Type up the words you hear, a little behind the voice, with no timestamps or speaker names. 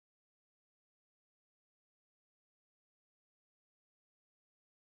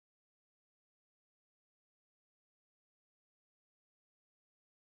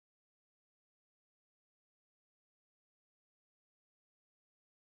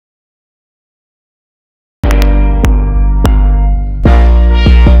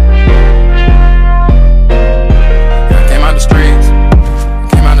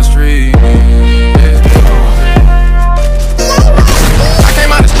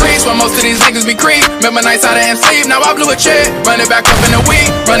when most of these niggas be creep. Remember nights out and sleep, now I blew a check. Run it back up in the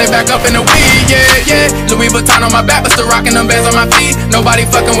weed, run it back up in the weed, yeah, yeah. Louis Vuitton on my back, but still rocking them bands on my feet. Nobody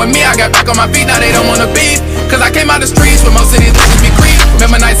fucking with me, I got back on my feet, now they don't wanna beef. Cause I came out the streets where most of these niggas be creep.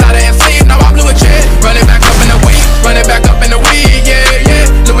 Remember nights out and sleep, now I blew a check. Run it back up in the weed, run it back up in the weed, yeah, yeah.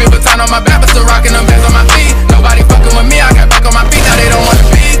 Louis Vuitton on my back, but still rocking them bands on my feet. Nobody fucking with me, I got back on my feet, now they don't wanna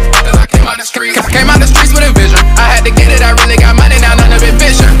beef. Cause I came out the streets, with a vision. I had to get it, I really got money, now none of it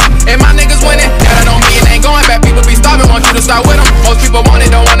vision. And my niggas winning, that I don't mean ain't going back. People be starving, want you to start with them. Most people want it,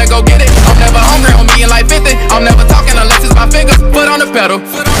 don't wanna go get it. I'm never hungry, on me in like 50. I'm never talking unless it's my fingers. Foot on the pedal,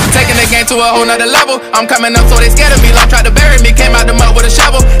 taking the game to a whole nother level. I'm coming up so they scared of me. Love tried to bury me, came out the mud with a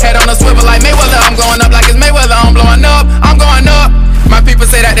shovel. Head on a swivel like Mayweather. I'm going up like it's Mayweather. I'm blowing up, I'm going up. My people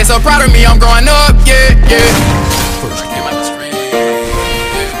say that they so proud of me. I'm growing up, yeah, yeah. First came out the street,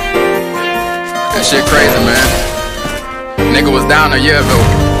 that shit crazy, man. Nigga was down a year ago.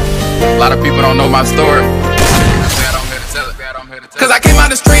 A lot of people don't know my story. Cause I came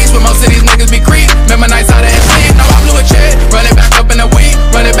out the streets where most of these niggas be creep. Remember nights out and sleep, now I blew a check. Run it back up in the weed,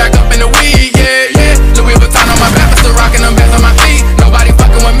 run it back up in the weed, yeah, yeah. Louis Vuitton on my back, but still rocking them bands on my feet. Nobody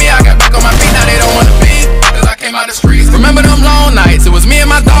fucking with me, I got back on my feet, now they don't wanna beef. Cause I came out the streets. Remember them long nights, it was me and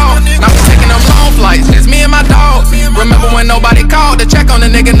my dog. Now we taking them long flights, it's me and my dog. Remember when nobody called to check on the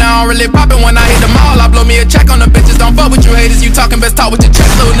nigga, now I'm really popping when I hit the mall. I blow me a check on the bitches, don't fuck with you haters. You talking, best talk with your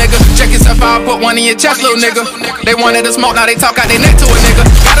chest, little nigga. Check yourself out, put one in your chest, little nigga. They wanted to smoke, now they talk out they neck to a nigga.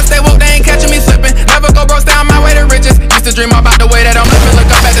 Gotta stay woke, they ain't catching me slipping. Never go broke, down my way to riches. Used to dream about the way that I'm living.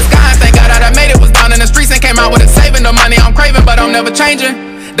 Look up at the sky and thank God that I made it. Was down in the streets and came out with it, saving the money I'm craving, but I'm never changing.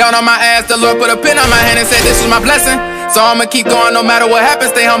 Down on my ass, the Lord put a pin on my hand and said this was my blessing. So I'ma keep going no matter what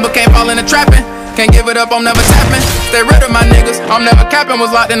happens. Stay humble, can't fall into trapping. Can't give it up, I'm never tapping. Stay rid of my niggas, I'm never capping.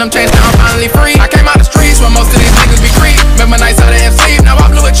 Was locked in them chains, now I'm finally free. I came out the streets where most of these niggas be creep. Remember nights out and sleep, now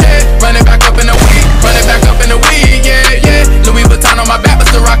I blew a check. Run it back up in the weed, run it back up in the weed, yeah, yeah. Louis Vuitton on my back, but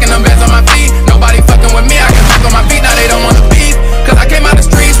still rocking them bands on my feet. Nobody fucking with me, I got back on my feet, now